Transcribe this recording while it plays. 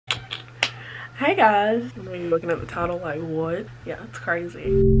Hey guys, I know you're looking at the title like, what? Yeah, it's crazy.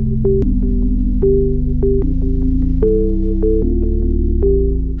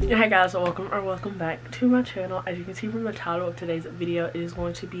 Hey guys, welcome back to my channel. As you can see from the title of today's video, it is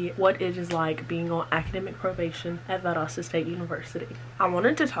going to be what it is like being on academic probation at Valdosta State University. I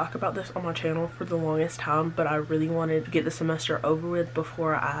wanted to talk about this on my channel for the longest time, but I really wanted to get the semester over with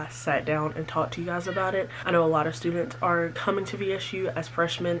before I sat down and talked to you guys about it. I know a lot of students are coming to VSU as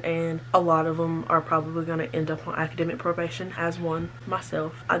freshmen, and a lot of them are probably going to end up on academic probation, as one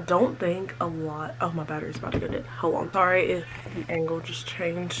myself. I don't think a lot— oh, my battery's about to go dead. Hold on. Sorry if the angle just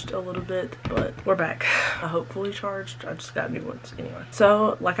changed a little bit, but we're back. I hope fully charged. I just got new ones anyway.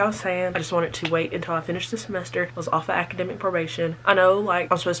 So like I was saying, I just wanted to wait until I finished the semester. I was off of academic probation. I know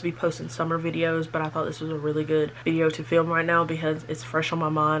like I'm supposed to be posting summer videos, but I thought this was a really good video to film right now because it's fresh on my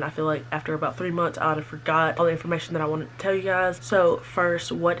mind. I feel like after about 3 months I would have forgot all the information that I wanted to tell you guys. So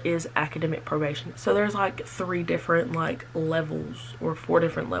first, what is academic probation? So there's like 3 different like levels, or 4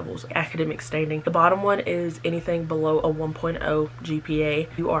 different levels of academic standing. The bottom one is anything below a 1.0 GPA.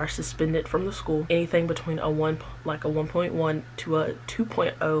 You are suspended from the school. Anything between a 1.1 to a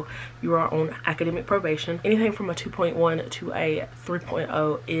 2.0, you are on academic probation. Anything from a 2.1 to a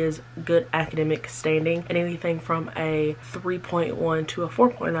 3.0 is good academic standing, and anything from a 3.1 to a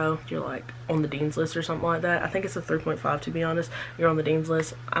 4.0, you're like on the dean's list or something like that. I think it's a 3.5 to be honest. You're on the dean's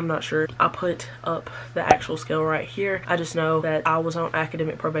list. I'm not sure. I put up the actual scale right here. I just know that I was on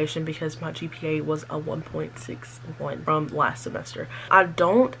academic probation because my GPA was a 1.61 from last semester. I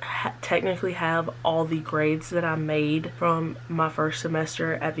don't technically have all the grades that I made from my first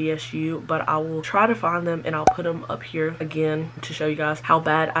semester at VSU, but I will try to find them and I'll put them up here again to show you guys how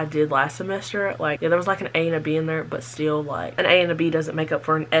bad I did last semester. Like, yeah, there was like an A and a B in there, but still, like, an A and a B doesn't make up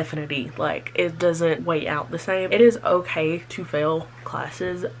for an F and a D. Like, it doesn't weigh out the same. It is okay to fail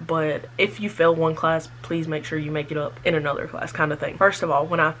classes, but if you fail one class, please make sure you make it up in another class, kind of thing. First of all,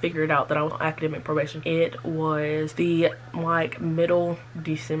 when I figured out that I was on academic probation, it was the like middle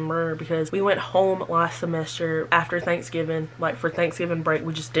December, because we went home last semester after Thanksgiving. Like, for Thanksgiving break,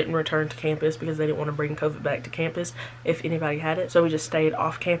 we just didn't return to campus because they didn't want to bring COVID back to campus if anybody had it. So we just stayed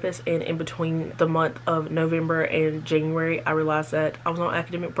off campus, and in between the month of November and January, I realized that I was on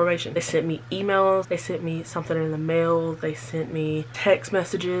academic probation. They sent me emails, they sent me something in the mail, they sent me text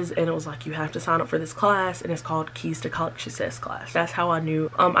messages, and it was like, you have to sign up for this class, and it's called Keys to College Success class. That's how I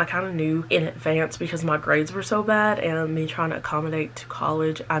knew. I kind of knew in advance because my grades were so bad, and me trying to accommodate to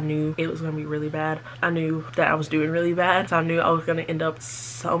college, I knew it was going to be really bad. I knew that I was doing really bad, so I knew I was going to end up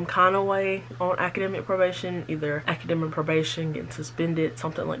some kind of way on academic probation, either academic probation, getting suspended,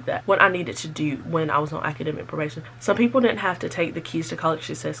 something like that. What I needed to do when I was on academic probation, some people didn't have to take the Keys to College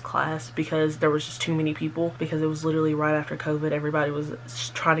Success class because there was just too many people, because it was literally right after COVID. Everybody was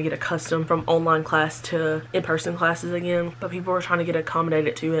trying to get accustomed from online class to in-person classes again, but people were trying to get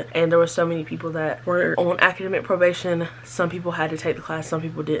accommodated to it, and there were so many people that were on academic probation. Some people had to take the class, some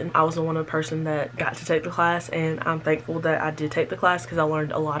people didn't. I was the one person that got to take the class, and I'm thankful that I did take the class because I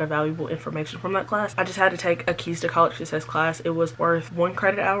learned a lot of valuable information from that class. I just had to take a Keys to College Success class. It was worth 1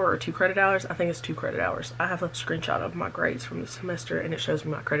 credit hour or 2 credit hours. I think it's 2 credit hours. I have a screenshot of my grades from the semester, and it shows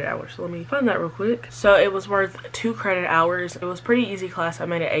me my credit hours. So let me find that real quick. So it was worth 2 credit hours. It was pretty easy class. I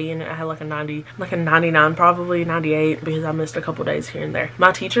made an A in it. I had like a 90, like a 99, probably 98, because I missed a couple days here and there.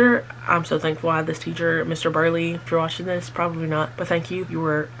 My teacher, I'm so thankful I had this teacher, Mr. Burley. If you're watching this, probably not, but thank you. You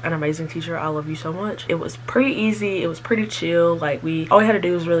were an amazing teacher. I love you so much. It was pretty easy. It was pretty chill. Like, all we had to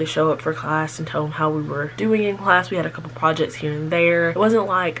do was really show up for class and tell them how we were doing in class. We had a couple projects here and there. It wasn't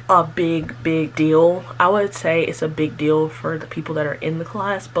like a big deal. I would say it's a big deal for the people that are in the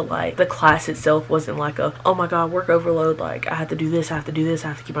class, but like the class itself wasn't like a, oh my god, work overload, like I have to do this, I have to do this, I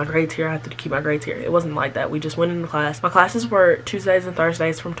have to keep my grades here, I have to keep my grades here. It wasn't like that. We just went into class. My classes were Tuesdays and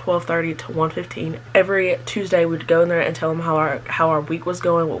Thursdays from 12:30 to 1:15. Every Tuesday we'd go in there and tell them how our week was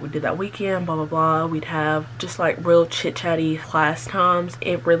going, what we did that weekend, blah blah blah. We'd have just like real chit-chatty class times.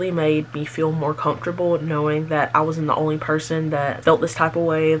 It really made me feel more comfortable knowing that I wasn't the only person that felt this type of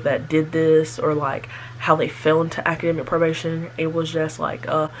way, that did this, or like how they fell into academic probation. It was just like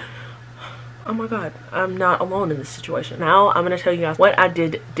oh my god, I'm not alone in this situation. Now I'm going to tell you guys what I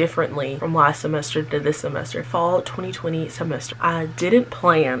did differently from last semester to this semester. Fall 2020 semester. I didn't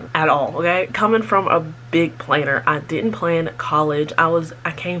plan at all, okay? Coming from a big planner. I didn't plan college.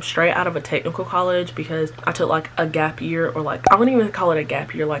 I came straight out of a technical college because I took like a gap year, or like, I wouldn't even call it a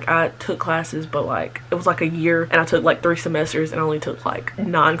gap year. Like, I took classes, but like it was like a year, and I took like 3 semesters and I only took like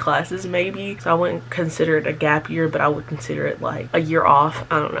 9 classes maybe. So I wouldn't consider it a gap year, but I would consider it like a year off.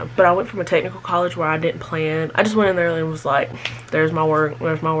 I don't know. But I went from a technical college where I didn't plan. I just went in there and was like, there's my work,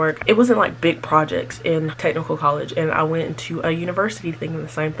 there's my work. It wasn't like big projects in technical college, and I went into a university thinking the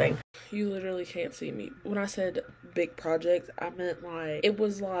same thing. You literally can't see me. When I said big projects, I meant like, it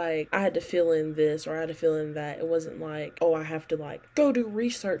was like I had to fill in this or I had to fill in that. It wasn't like, oh, I have to like go do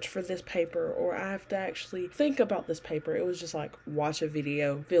research for this paper, or I have to actually think about this paper. It was just like, watch a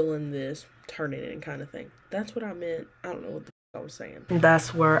video, fill in this, turn it in kind of thing. That's what I meant. I don't know what the I was saying.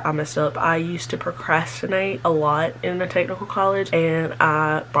 That's where I messed up. I used to procrastinate a lot in a technical college, and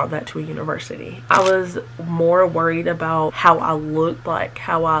I brought that to a university. I was more worried about how I looked, like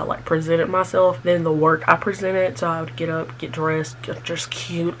how I like presented myself, than the work I presented. So I would get up, get dressed, get just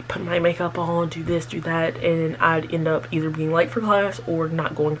cute, put my makeup on, do this, do that, and I'd end up either being late for class or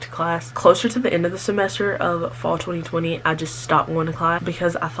not going to class. Closer to the end of the semester of fall 2020, I just stopped going to class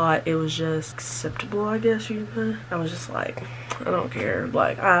because I thought it was just acceptable, I guess you could. I was just like, I don't care.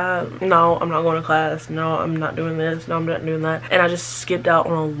 Like, no, I'm not going to class. No, I'm not doing this. No, I'm not doing that. And I just skipped out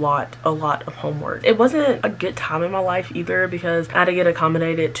on a lot of homework. It wasn't a good time in my life either, because I had to get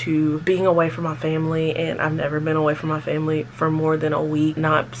accommodated to being away from my family, and I've never been away from my family for more than a week.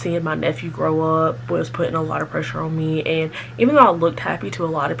 Not seeing my nephew grow up was putting a lot of pressure on me, and even though I looked happy to a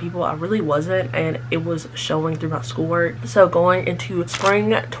lot of people, I really wasn't, and it was showing through my schoolwork. So going into spring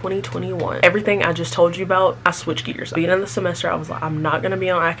 2021, everything I just told you about, I switched gears. Beginning of the semester, I was like, I'm not gonna be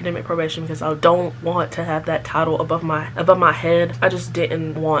on academic probation because I don't want to have that title above my head. I just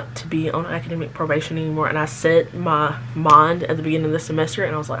didn't want to be on academic probation anymore, and I set my mind at the beginning of the semester,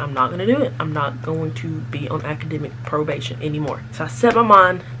 and I was like, I'm not gonna do it. I'm not going to be on academic probation anymore. So I set my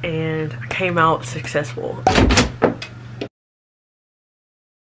mind, and I came out successful.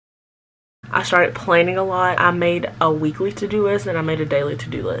 I started planning a lot. I made a weekly to-do list and I made a daily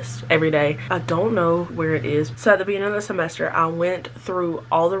to-do list every day. I don't know where it is. So at the beginning of the semester, I went through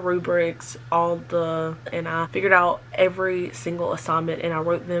all the rubrics, and I figured out every single assignment, and I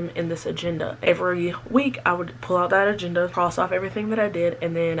wrote them in this agenda. Every week, I would pull out that agenda, cross off everything that I did,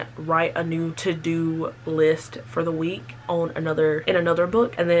 and then write a new to-do list for the week in another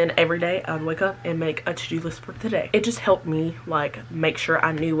book. And then every day, I would wake up and make a to-do list for today. It just helped me like make sure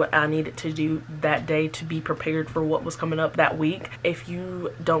I knew what I needed to do that day to be prepared for what was coming up that week. If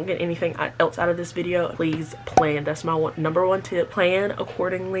you don't get anything else out of this video, please plan. That's my number one tip. Plan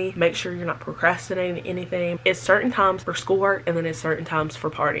accordingly. Make sure you're not procrastinating anything. It's certain times for schoolwork, and then it's certain times for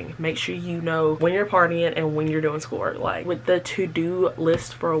partying. Make sure you know when you're partying and when you're doing schoolwork. Like with the to-do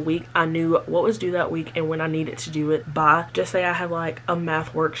list for a week, I knew what was due that week and when I needed to do it by. Just say I have like a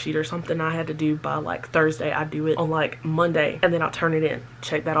math worksheet or something I had to do by like Thursday, I do it on like Monday, and then I'll turn it in.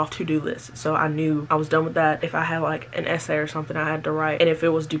 Check that off to-do list. So I knew I was done with that. If I had like an essay or something I had to write, and if it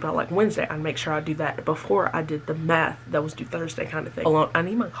was due by like Wednesday, I'd make sure I do that before I did the math that was due Thursday kind of thing. Hold on, I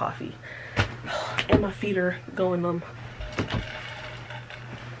need my coffee. And my feet are going numb.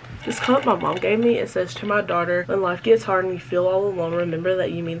 This comment my mom gave me, it says, to my daughter, when life gets hard and you feel all alone, remember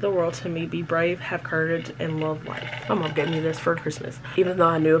that you mean the world to me. Be brave, have courage, and love life. My mom gave me this for Christmas. Even though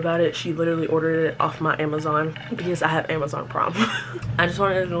I knew about it, she literally ordered it off my Amazon because I have Amazon Prime. I just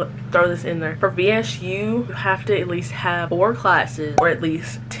wanted to throw this in there. For VSU, you have to at least have 4 classes or at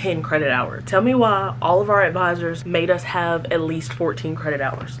least 10 credit hours. Tell me why all of our advisors made us have at least 14 credit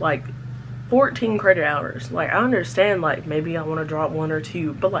hours. Like, 14 credit hours. Like, I understand like maybe I want to drop 1 or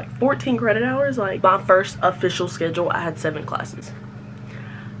 2, but like 14 credit hours. Like my first official schedule, I had 7 classes.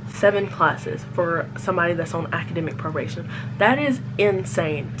 7 classes for somebody that's on academic probation. That is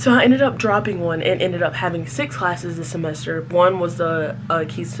insane. So I ended up dropping 1 and ended up having 6 classes this semester. 1 was the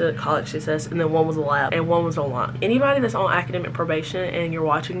keys to college success, and then 1 was a lab, and 1 was online. Anybody that's on academic probation and you're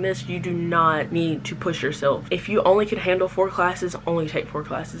watching this, you do not need to push yourself. If you only can handle 4 classes, only take 4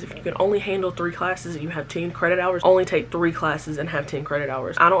 classes. If you can only handle 3 classes and you have 10 credit hours, only take 3 classes and have 10 credit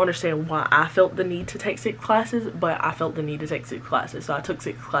hours. I don't understand why I felt the need to take 6 classes, but I felt the need to take 6 classes, so I took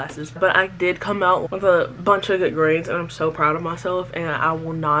 6 classes. But I did come out with a bunch of good grades, and I'm so proud of myself, and I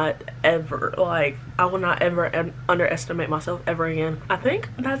will not ever underestimate myself ever again. I think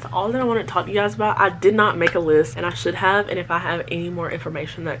that's all that I want to talk to you guys about. I did not make a list, and I should have, and if I have any more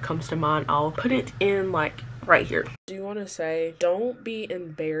information that comes to mind, I'll put it in like right here. do want to say, don't be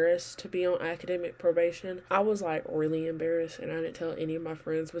embarrassed to be on academic probation. I was like really embarrassed, and I didn't tell any of my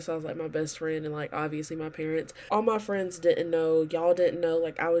friends besides like my best friend and like obviously my parents. All my friends didn't know, y'all didn't know.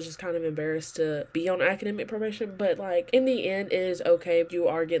 Like, I was just kind of embarrassed to be on academic probation, but like in the end, it is okay if you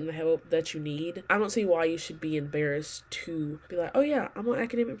are getting the help that you need. I don't see why you should be embarrassed to be like, oh yeah, I'm on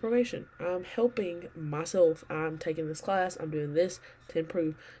academic probation, I'm helping myself, I'm taking this class, I'm doing this to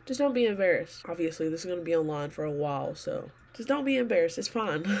improve. Just don't be embarrassed. Obviously this is going to be online for a while, so just don't be embarrassed. It's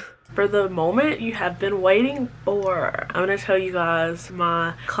fine. For the moment you have been waiting for, I'm going to tell you guys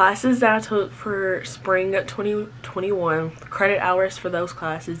my classes that I took for spring 2021, credit hours for those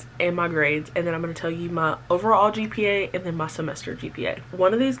classes, and my grades. And then I'm going to tell you my overall GPA and then my semester GPA.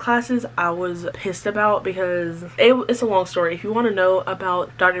 One of these classes I was pissed about because it's a long story. If you want to know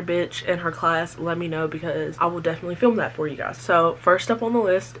about Dr. Bitch and her class, let me know because I will definitely film that for you guys. So first up on the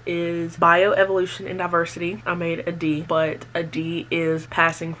list is Bioevolution and Diversity. I made a D, but a D is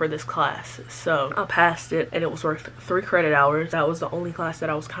passing for this class, so I passed it and it was worth 3 credit hours. That was the only class that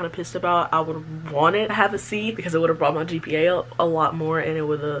I was kind of pissed about. I would have wanted to have a C because it would have brought my GPA up a lot more and it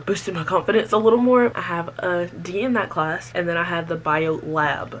would have boosted my confidence a little more. I have a D in that class, and then I had the bio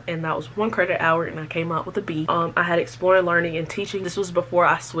lab, and that was 1 credit hour, and I came out with a B. I had exploring learning and teaching. This was before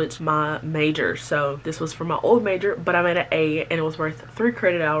I switched my major, so this was for my old major, but I made an A and it was worth 3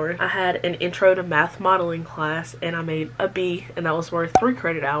 credit hours. I had an intro to math modeling class and I made a B, and that was worth 3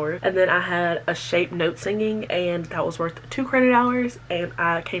 credit hours. And then I had a shape note singing, and that was worth 2 credit hours, and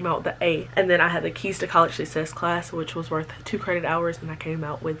I came out with the A. And then I had the keys to college success class, which was worth 2 credit hours, and I came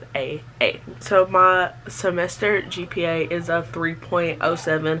out with a A. So my semester GPA is a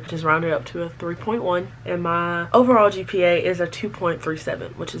 3.07, which is rounded up to a 3.1, and my overall GPA is a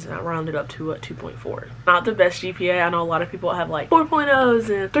 2.37, which is not rounded up to a 2.4. Not the best GPA. I know a lot of people have like 4.0s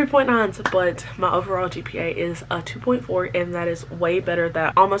and 3.9s, but my overall GPA is a 2.4, and that is way better.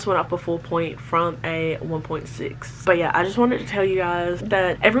 That almost went up a full point from a 1.6. But yeah, I just wanted to tell you guys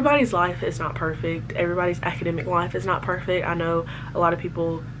that everybody's life is not perfect. Everybody's academic life is not perfect. I know a lot of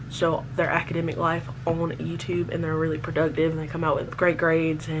people show their academic life on YouTube and they're really productive and they come out with great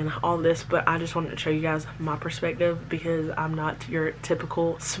grades and all this, but I just wanted to show you guys my perspective because I'm not your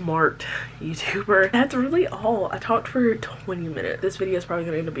typical smart YouTuber. That's really all. I talked for 20 minutes. This video is probably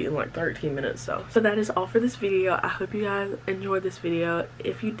going to end up being like 13 minutes, so that is all for this video. I hope you guys enjoyed this video.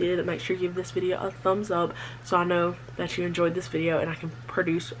 If you did, make sure you give this video a thumbs up so I know that you enjoyed this video and I can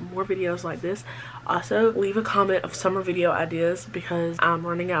produce more videos like this. Also, leave a comment of summer video ideas because I'm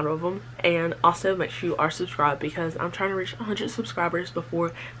running out of them, and also make sure you are subscribed because I'm trying to reach 100 subscribers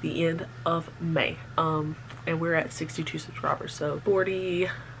before the end of May. And we're at 62 subscribers, so 38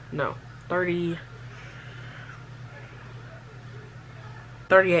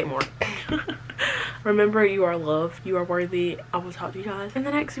 more. Remember, you are loved, you are worthy. I will talk to you guys in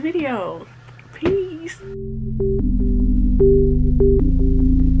the next video. Peace.